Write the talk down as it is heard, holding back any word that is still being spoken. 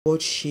word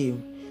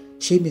shame.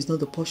 Shame is not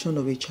the portion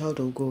of a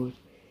child of God.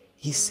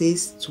 He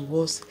says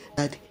to us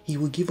that he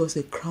will give us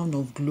a crown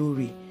of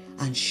glory,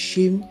 and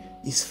shame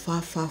is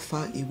far, far,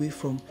 far away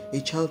from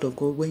a child of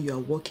God when you are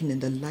walking in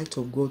the light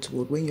of God's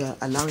word, when you are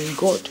allowing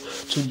God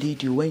to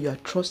lead you, when you are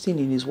trusting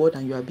in his word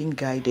and you are being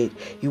guided.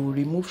 He will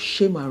remove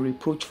shame and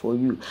reproach for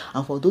you.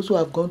 And for those who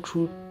have gone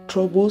through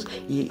troubles,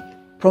 he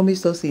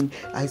promised us in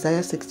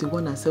Isaiah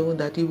 61:7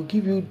 that he will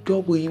give you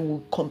double, he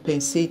will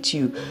compensate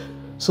you.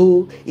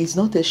 So it's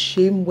not a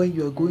shame when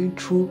you are going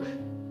through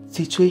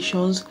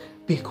situations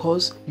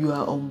because you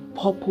are on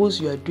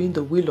purpose, you are doing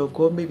the will of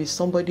God. Maybe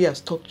somebody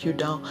has talked you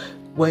down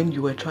when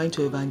you were trying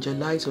to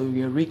evangelize or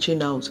you are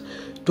reaching out.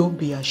 Don't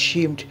be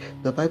ashamed.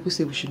 The Bible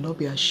says we should not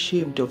be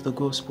ashamed of the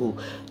gospel.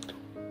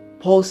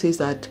 Paul says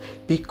that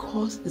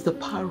because it's the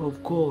power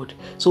of God.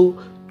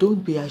 So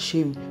don't be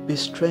ashamed, be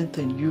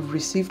strengthened. You've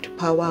received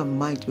power and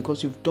might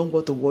because you've done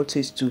what the word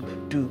says to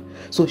do.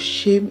 So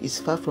shame is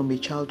far from a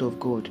child of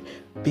God.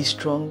 Be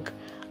strong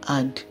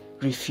and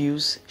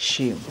refuse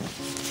shame.